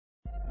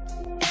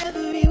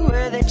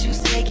Everywhere that you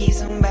say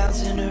keeps on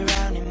bouncing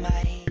around in my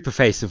head. Creeper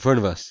face in front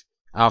of us,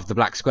 out of the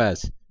black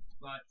squares.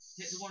 Right,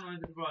 hit the one over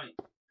the right.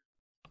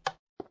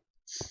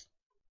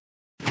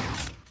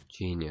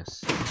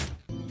 Genius.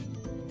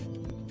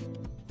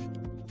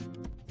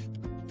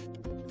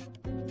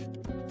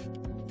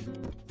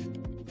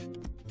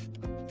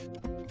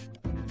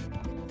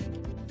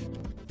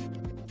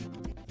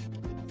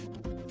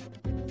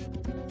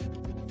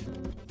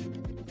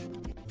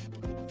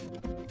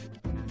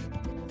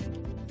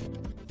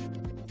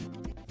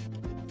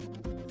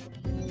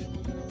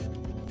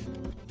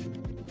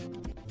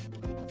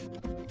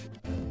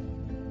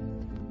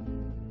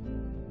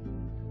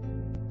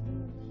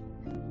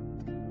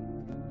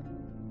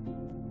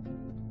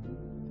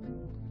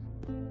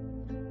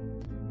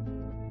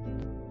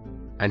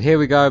 And here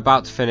we go,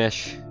 about to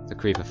finish the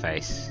creeper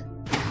face.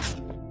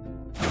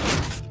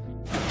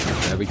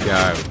 There we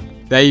go.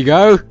 There you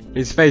go!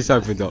 His face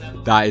opened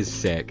up. That is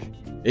sick.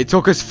 It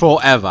took us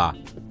forever,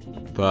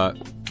 but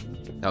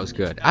that was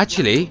good.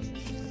 Actually,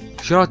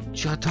 should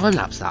I time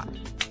lapse that?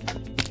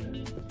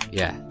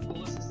 Yeah.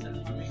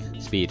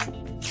 Speed.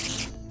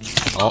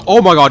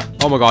 Oh my god!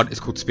 Oh my god! It's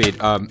called speed.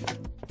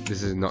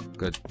 This is not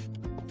good.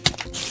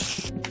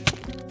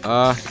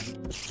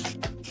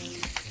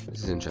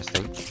 This is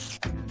interesting.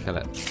 Kill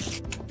it.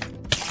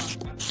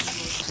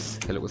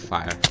 Kill it with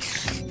fire.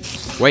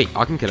 Wait,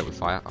 I can kill it with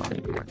fire. Oh,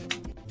 never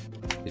mind.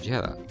 Did you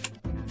hear that?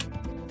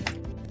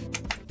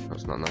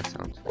 That's not a nice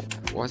sound.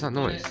 What is that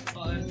noise?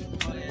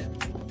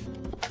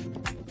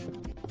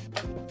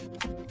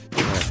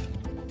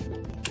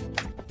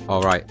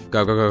 Alright,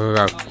 go, go, go,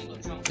 go, go.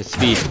 It's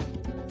speed.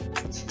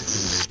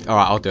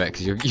 Alright, I'll do it,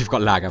 because you've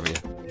got lag,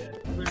 haven't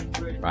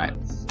you? Right.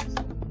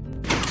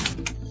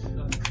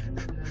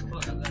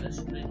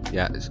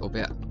 Yeah, it's up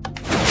here.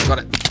 Got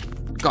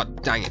it.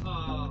 God dang it.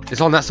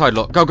 It's on that side,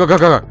 look. Go, go, go,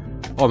 go, go.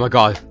 Oh my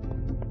god.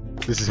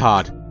 This is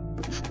hard.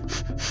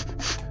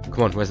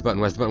 Come on, where's the button?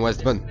 Where's the button? Where's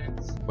the button?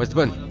 Where's the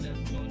button?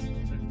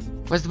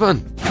 Where's the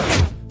button?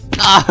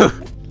 No!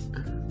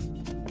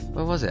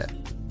 Where was it?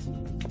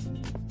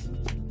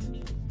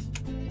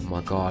 Oh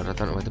my god, I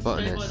don't know where the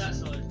button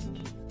is.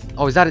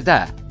 Oh, is that it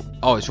there?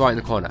 Oh, it's right in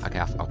the corner. Okay,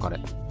 I've got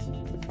it.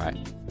 Right.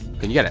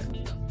 Can you get it?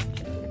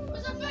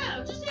 Was that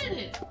fair? I just hit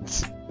it.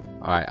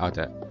 Alright, I'll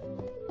do it.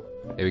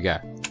 Here we go.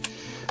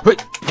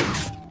 Wait.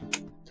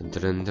 Dun,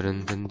 dun,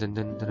 dun, dun, dun,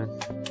 dun, dun.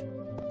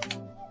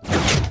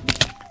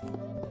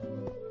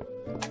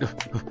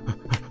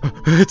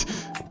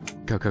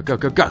 Go, go, go,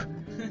 go, go!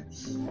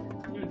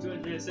 You're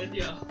doing this, ain't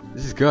you?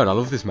 This is good. I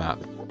love this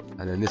map.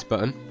 And then this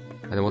button.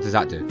 And then what does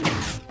that do?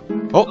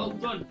 Oh!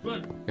 Run,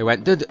 run. It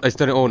went. It's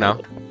done it all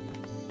now.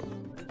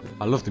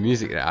 I love the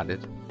music it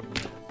added.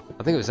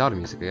 I think it was Zelda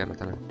music again. I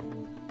don't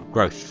know.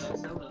 Growth.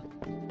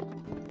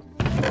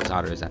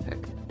 Zelda is epic.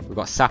 We've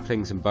got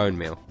saplings and bone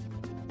meal.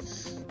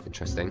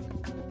 Interesting.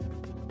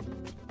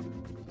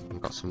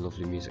 We've got some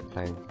lovely music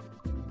playing.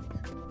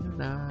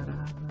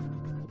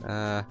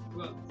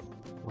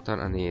 What don't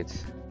I need?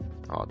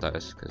 Oh,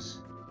 those, because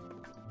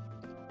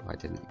I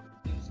didn't.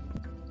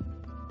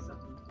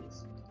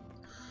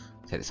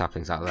 Take the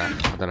saplings out of there.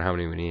 I don't know how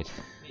many we need.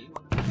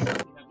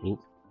 Oop,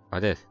 I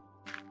did.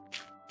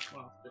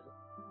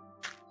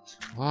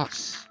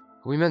 What?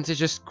 Are we meant to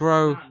just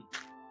grow?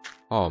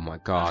 Oh my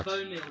god.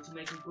 Bone meal to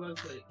make them grow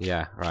quick.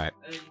 Yeah, right.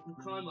 You can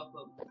climb up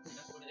them. I think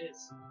that's what it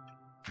is.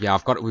 Yeah,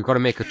 we've got to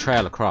make a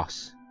trail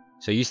across.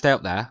 So you stay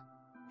up there.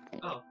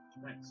 Oh,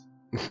 thanks.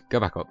 Go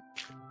back up.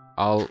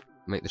 I'll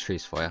make the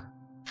trees for you.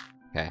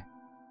 Okay.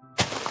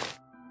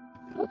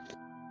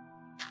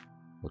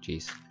 Oh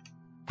jeez.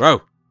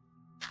 Grow!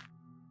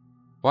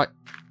 What?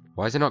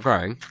 Why is it not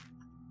growing?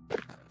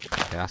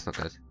 Okay, that's not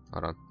good.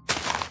 Hold on.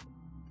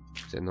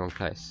 Is it in the wrong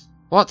place?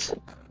 What?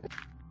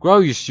 Grow,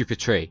 you stupid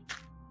tree.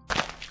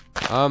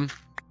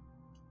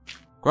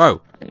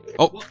 Grow.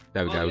 Oh,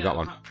 there we go. We got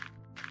one.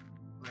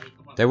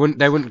 They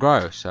wouldn't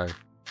grow, so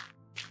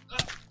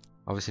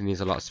obviously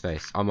needs a lot of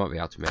space. I might be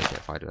able to make it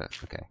if I do it.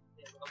 Okay.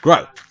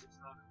 Grow.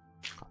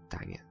 God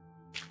dang it.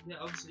 Yeah,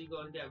 obviously you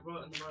got to get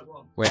right on the right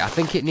one. Wait, I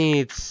think it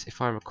needs,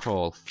 if I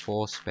recall,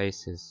 4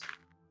 spaces.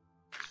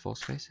 4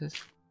 spaces?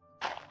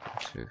 1,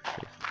 2,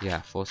 3.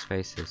 Yeah, 4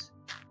 spaces.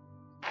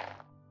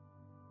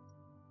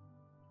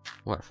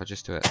 What if I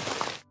just do it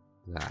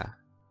there?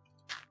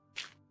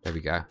 There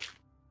we go.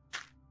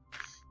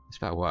 This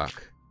better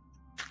work.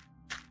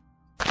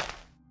 I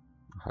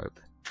hope.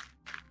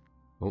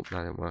 Oh,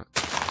 that didn't work.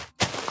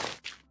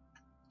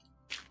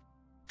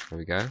 There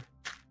we go.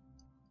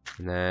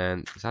 And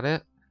then, is that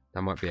it?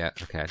 That might be it.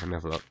 Okay, let me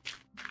have a look.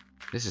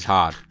 This is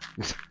hard.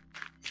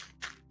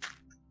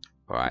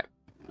 Alright.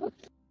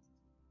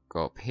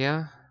 Go up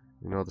here.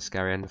 You know the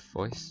scary end of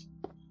voice.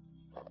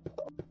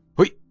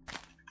 Hui!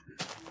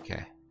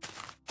 Okay.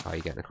 How are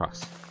you getting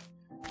across?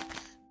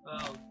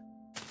 Oh.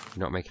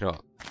 You're not making it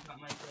up.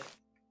 Can't make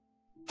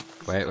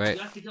it. Wait, wait.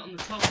 You have to get on the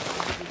top.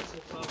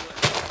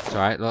 It's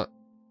alright, look.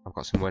 I've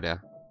got some wood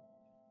here.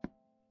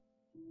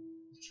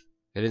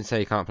 It didn't say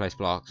you can't place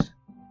blocks.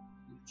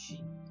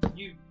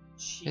 You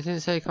cheat. It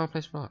didn't say you can't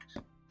place blocks.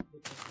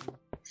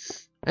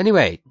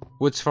 Anyway,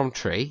 wood's from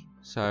tree,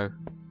 so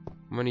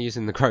I'm only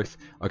using the growth.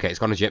 Okay, it's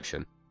gone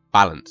Egyptian.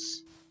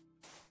 Balance.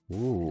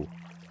 Ooh.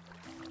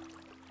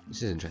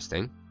 This is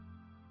interesting.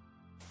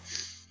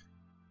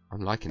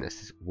 I'm liking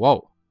this.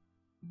 Whoa.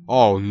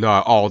 Oh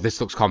no. Oh,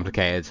 this looks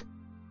complicated.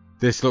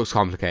 This looks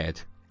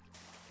complicated.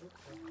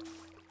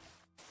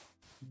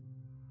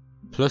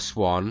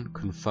 +1,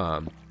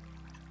 confirm.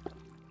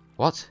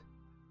 What?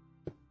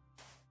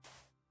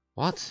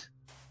 What?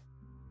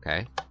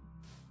 Okay.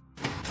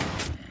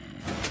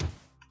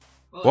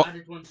 Oh, What?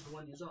 added one to the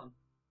one you're on.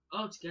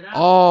 Oh, to get out.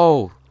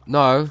 Oh,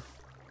 no.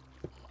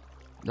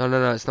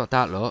 No, it's not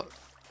that lot.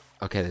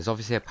 Okay, there's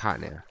obviously a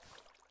pattern here.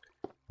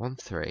 1,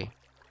 3.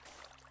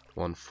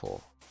 1,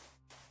 4.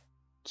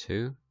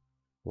 2,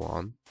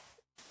 1.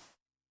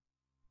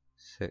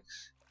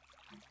 6.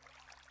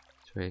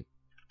 3.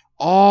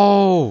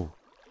 Oh!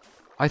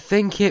 I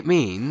think it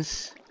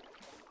means...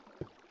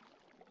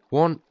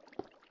 1...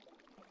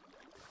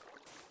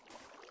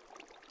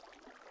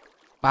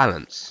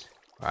 Balance,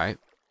 right?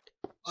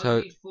 I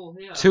So, need 4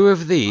 here. 2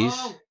 of these...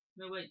 Oh,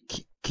 no, wait.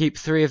 Keep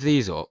 3 of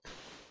these up.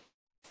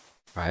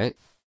 Right?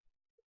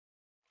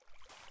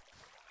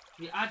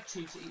 You add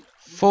 2 to each.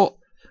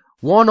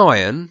 1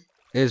 iron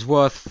is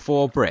worth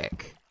 4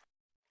 brick.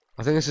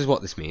 I think this is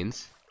what this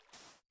means.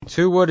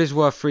 2 wood is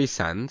worth 3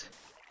 sand.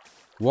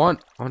 1...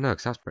 Oh no,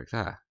 because that's brick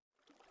there.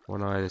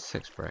 1 iron is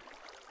 6 brick.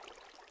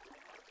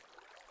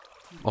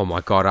 Oh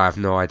my god, I have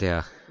no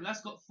idea. Well,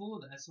 that's got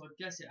 4 there, so I'd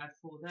guess it add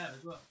 4 there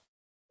as well.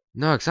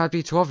 No, because that'd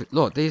be too obvious.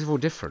 Look, these are all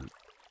different.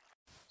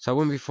 So it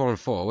wouldn't be 4 and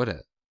 4, would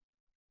it?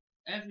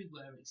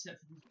 Everywhere except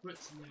for these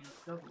bricks and then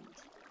it's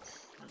doubled.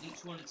 On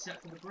each one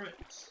except for the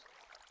bricks.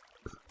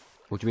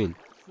 What do you mean?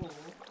 4.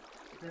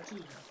 There are 2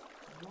 there.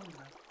 And 1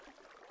 there.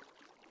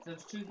 If there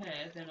was 2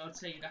 here, then I'd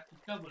say you'd have to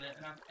double it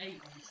and have 8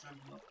 on the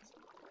standard box.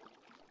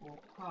 Or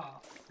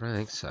half. I don't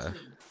think so. 2.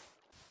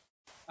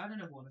 I don't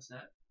know what I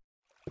said.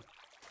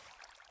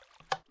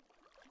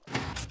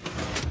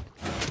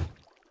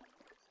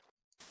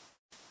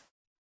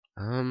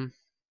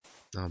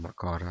 Oh my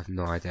god, I have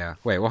no idea.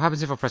 Wait, what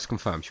happens if I press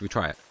confirm? Should we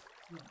try it?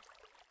 No.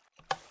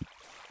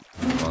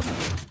 Oh god.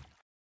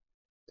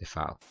 They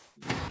foul.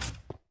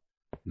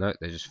 No,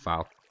 they just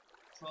foul.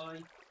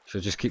 Try.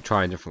 Should I just keep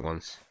trying different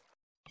ones?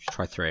 Should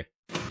try 3.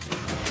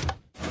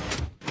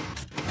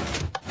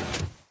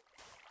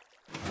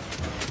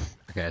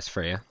 Okay, it's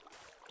 3, yeah?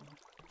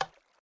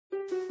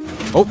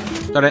 Oh!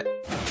 Done it!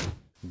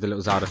 The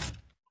little Zada.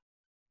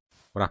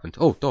 What happened?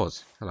 Oh,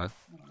 doors. Hello.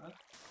 Alright.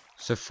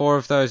 So 4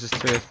 of those is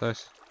 3 of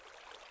those.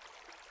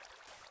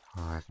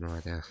 Oh, I have no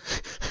idea.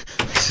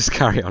 Let's just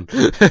carry on.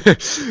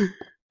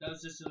 That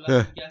was just a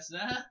lucky guess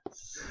there.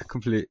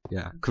 Complete,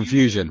 yeah.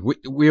 Confusion.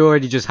 We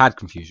already just had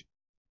confusion.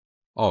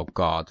 Oh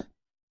god.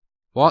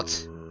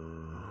 What?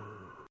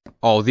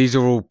 Oh, these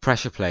are all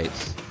pressure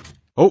plates.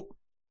 Oh!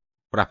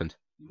 What happened?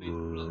 You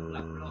move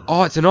black block.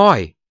 Oh, it's an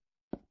eye!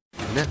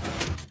 Isn't it?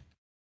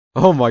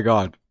 Oh my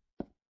god.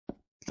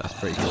 That's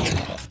pretty cool.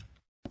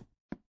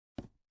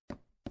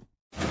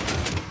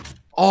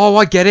 Oh,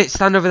 I get it!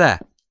 Stand over there!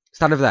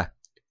 Stand over there.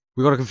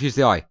 We gotta confuse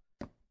the eye.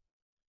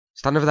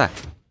 Stand over there.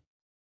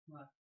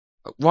 Where?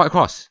 Right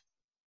across.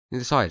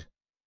 Either side.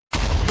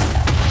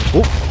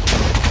 Oh!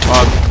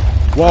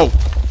 Whoa!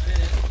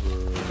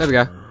 There we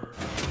go.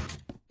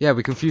 Yeah,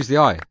 we confused the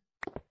eye.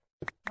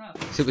 Ah.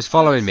 So it was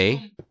following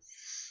me.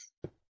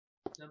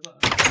 The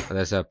button. And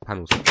there's a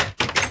panel.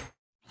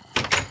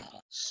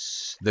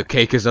 The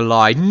cake is a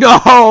lie.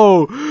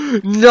 No!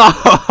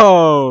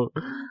 No!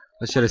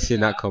 I should have seen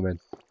that coming.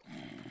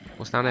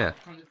 What's down here?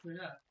 Can't get through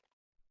there.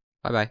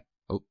 Bye bye.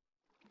 Oh.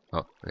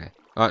 Oh, okay.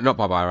 Not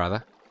bye bye,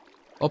 rather.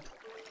 Up.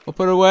 Up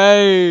and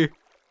away!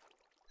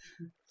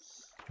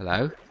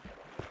 Hello?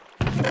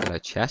 Hello,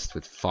 chest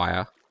with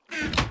fire.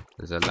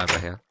 There's a lever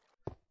here.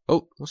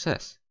 Oh, what's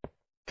this?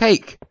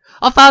 Cake!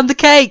 I found the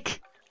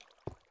cake!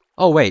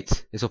 Oh,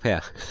 wait. It's up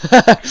here.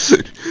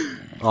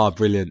 Oh,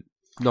 brilliant.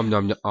 Nom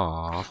nom nom.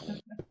 Aw.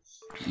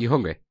 You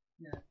hungry?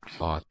 Yeah.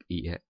 Oh,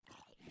 eat it.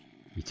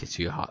 Eat it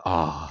to your heart.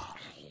 Ah.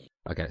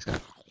 Okay, let's go.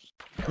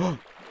 Oh,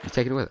 you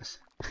taking it with us?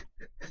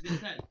 Is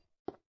it okay?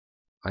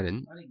 I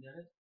didn't. I didn't get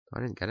it. I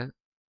didn't get it.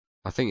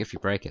 I think if you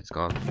break it, it's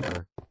gone.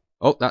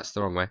 Oh, that's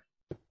the wrong way.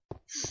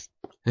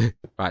 Right,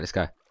 let's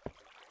go. I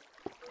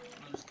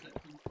just clicked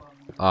on the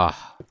button.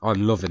 Ah,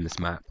 I'm loving this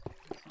map.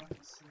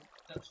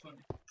 That's funny.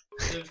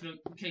 There was no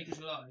cake is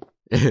a lie.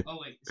 Oh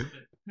wait, it's a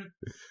bit.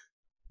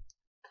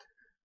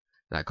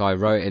 That guy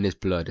wrote it in his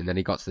blood, and then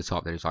he got to the top,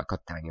 and then he was like, God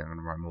dang it, I'm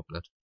gonna write more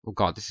blood. Oh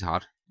god, this is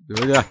hard.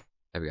 There we go.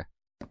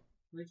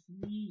 Wait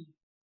for me.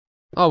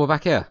 Oh, we're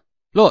back here.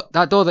 Look,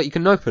 that door that you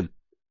can open.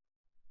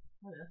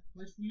 Oh yeah,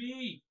 wait for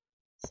me.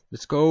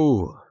 Let's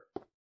go.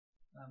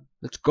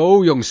 Let's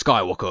go, young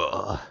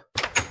Skywalker.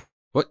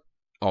 What?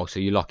 Oh, so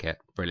you lock it.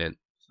 Brilliant.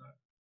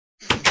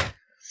 Sorry.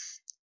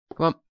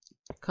 Come on.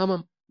 Come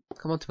on.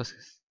 Come on,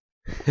 Tuscus.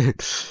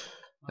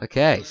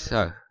 Okay,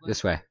 so,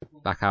 this way.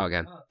 Back out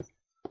again. Oh. Is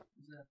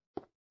there-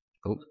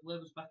 Oh. Where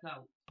was back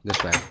out?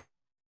 This way.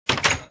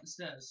 Up the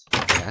stairs.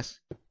 Yes.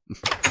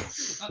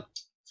 Oh.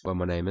 Where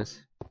my name is.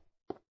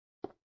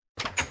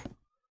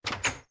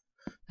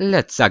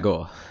 Let's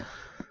go.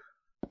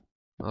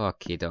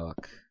 Okie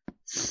doke.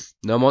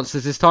 No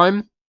monsters this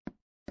time?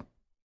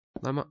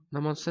 No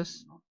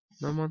monsters?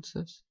 No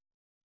monsters?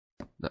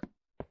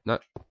 No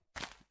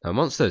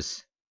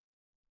monsters.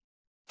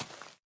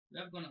 We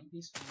have gone up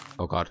peaceful.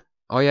 Oh god.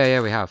 Oh yeah,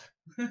 we have.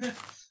 Do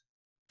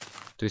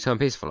we turn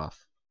peaceful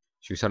off?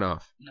 Should we turn it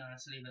off? No,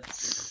 let's leave it.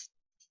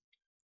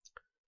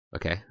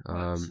 Okay,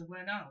 Right, so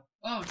where now?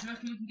 Oh, do you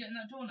reckon we can get in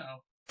that door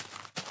now?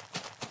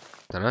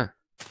 Don't know.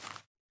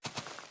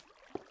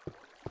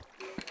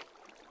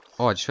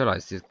 Oh, I just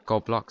realised there's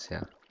gold blocks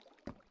here.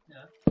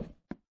 Yeah.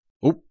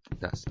 Oh,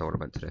 that's not what I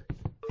meant to do.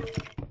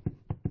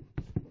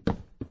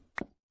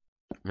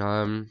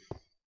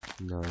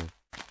 No.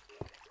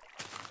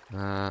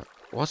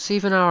 What's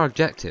even our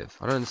objective?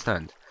 I don't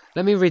understand.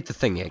 Let me read the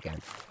thingy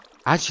again.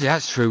 Actually,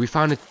 that's true. We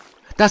found it.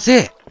 That's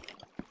it!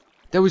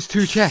 There was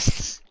 2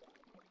 chests.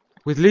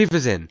 With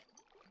levers in.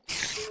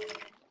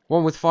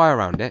 One with fire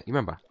around it. You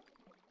remember?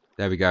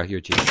 There we go. You're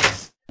a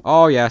genius.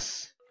 Oh,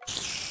 yes.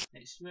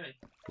 H3.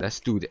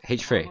 Let's do the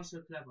H3. Oh, so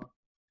clever.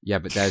 Yeah,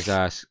 but there's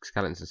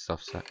skeletons and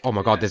stuff. So. Oh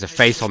my god, there's a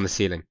face on the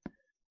ceiling.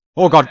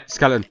 Oh god,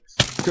 skeleton.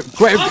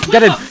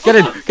 Get in!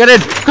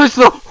 Close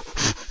the door!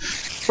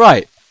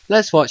 Right,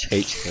 let's watch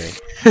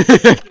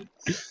H3.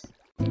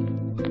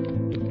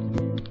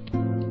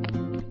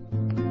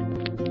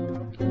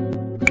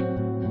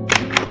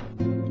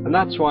 And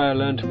that's why I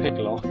learned to pick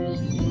lock.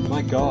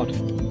 My god.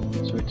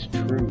 So it's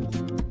true.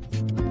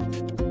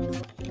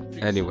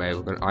 Anyway,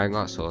 I ain't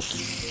got a sword.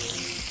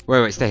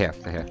 Wait, stay here.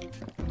 I'm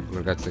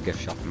gonna go to the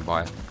gift shop and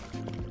buy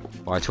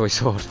a toy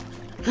sword.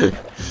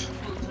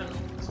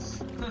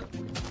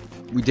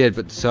 We did,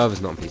 but the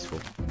server's not peaceful.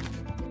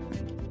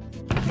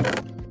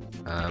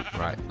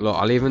 Right. Look,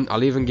 I'll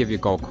even give you a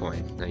gold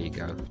coin. There you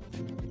go.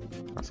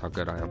 That's how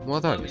good I am.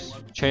 What are those?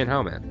 Chain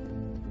helmet.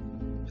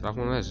 Should I have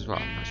one of those as well?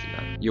 Actually,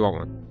 no. You want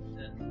one?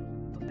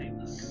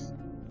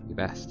 You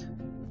best.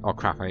 Oh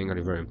crap! I ain't got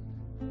any room.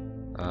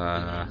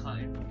 I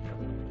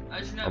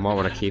might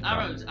want to keep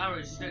that.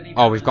 Arrows, you don't need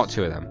Oh, we've got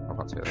 2 of them. I've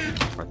got 2 of them.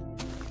 Fine.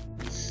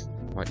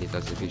 Might need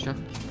those in the future.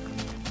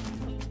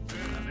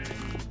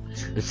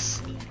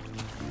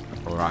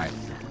 Alright.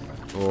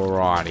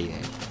 Alrighty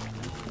then.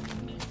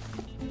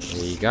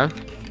 There you go.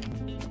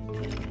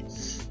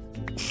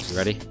 You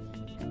ready?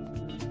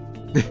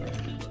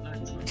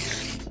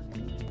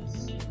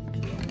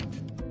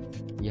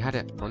 You had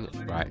it on it.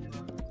 Right.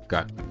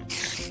 Go.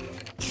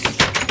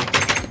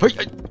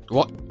 Hey,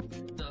 what?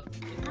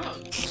 Bro,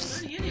 you're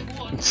an idiot,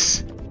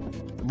 what?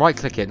 Right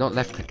click it, not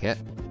left click it.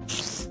 Have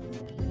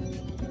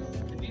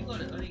you got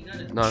it? I didn't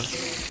get it. No.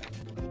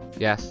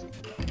 Yes.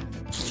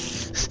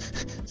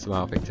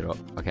 Somehow I picked it up.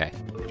 Okay.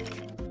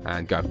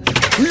 And go.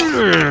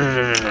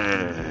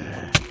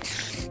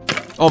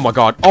 Oh my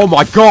god. Oh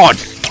my god!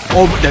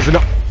 Oh, there's an.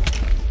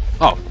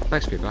 Oh,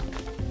 thanks, Creeper.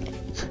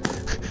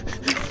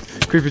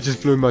 Creeper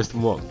just blew most of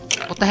them up.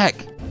 What the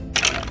heck?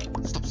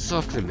 Stop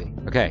circling me.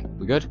 Okay,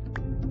 we good?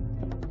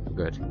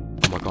 We're good.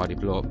 Oh my god, he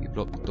blew up the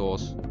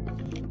doors.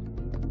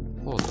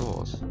 4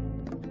 doors.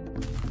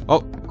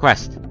 Oh,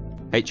 quest.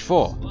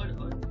 H4.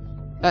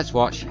 Let's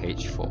watch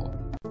H4.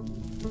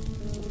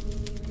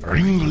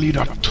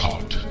 Ringleader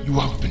Todd, you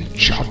have been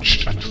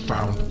judged and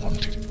found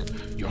wanting.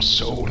 Your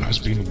soul has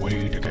been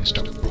weighed against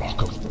a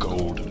block of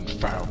gold and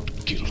found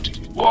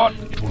guilty. What?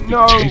 It will be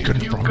No, taken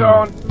you from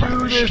can't you, do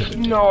punished, this,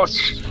 and not. This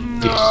is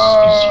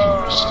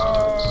your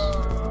sentence.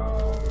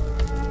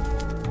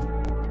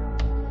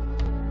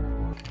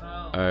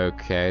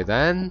 Okay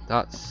then,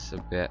 that's a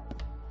bit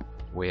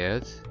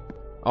weird.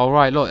 Oh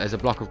right, look, there's a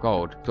block of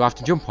gold. Do I have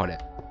to jump on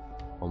it?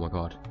 Oh my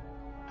god.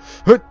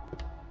 That's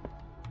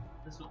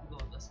not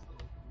gold, that's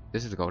gold.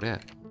 This is the gold, yeah.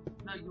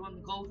 No, you want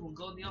the gold one,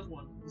 go on the other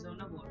one. Is there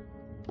another one?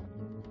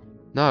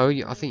 No,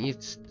 I think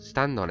you'd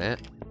stand on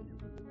it.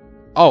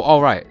 Oh,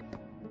 right.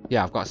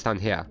 Yeah, I've got to stand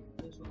here.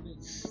 That's what I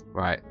mean.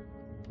 Right.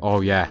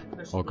 Oh yeah.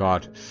 Press Oh the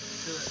god. button. Do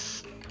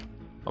it.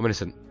 I'm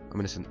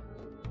innocent.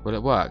 Will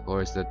it work,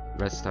 or is the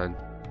redstone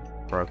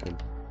broken?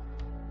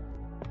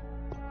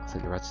 I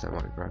think the redstone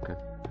might be broken.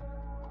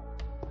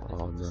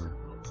 Oh no.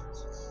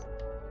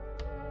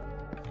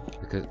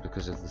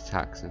 Because of the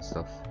tax and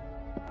stuff.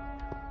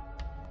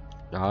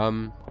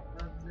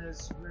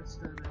 There's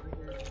redstone over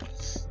here.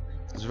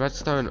 There's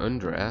redstone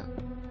under it.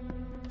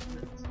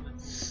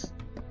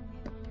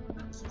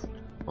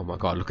 Oh my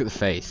god, look at the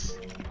face.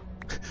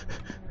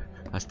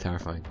 That's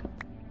terrifying.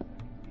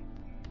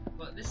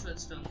 But this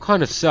redstone. What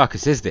kind of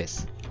circus is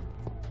this?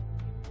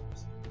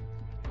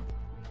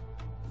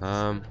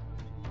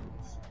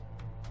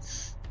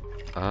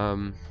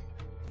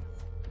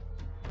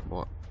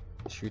 What?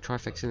 Should we try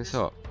fixing this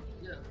up?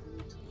 Yeah,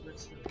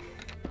 redstone. Did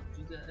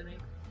you get any?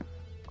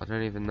 I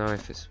don't even know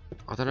if it's.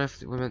 I don't know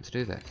if we're meant to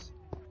do this.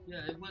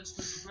 Yeah, it went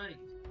supposed to break.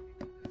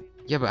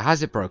 Yeah, but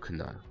has it broken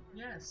though?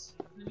 Yes.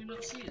 Can you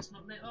not see? It's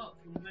not lit up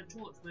from the red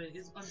torch where it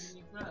is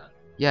underneath there.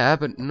 Yeah,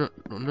 but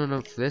none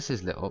of this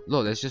is lit up.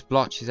 Look, there's just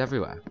blotches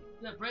everywhere.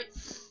 Yeah, break.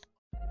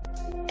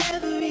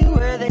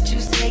 Everywhere that you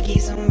stay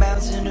keeps on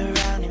bouncing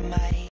around in my head.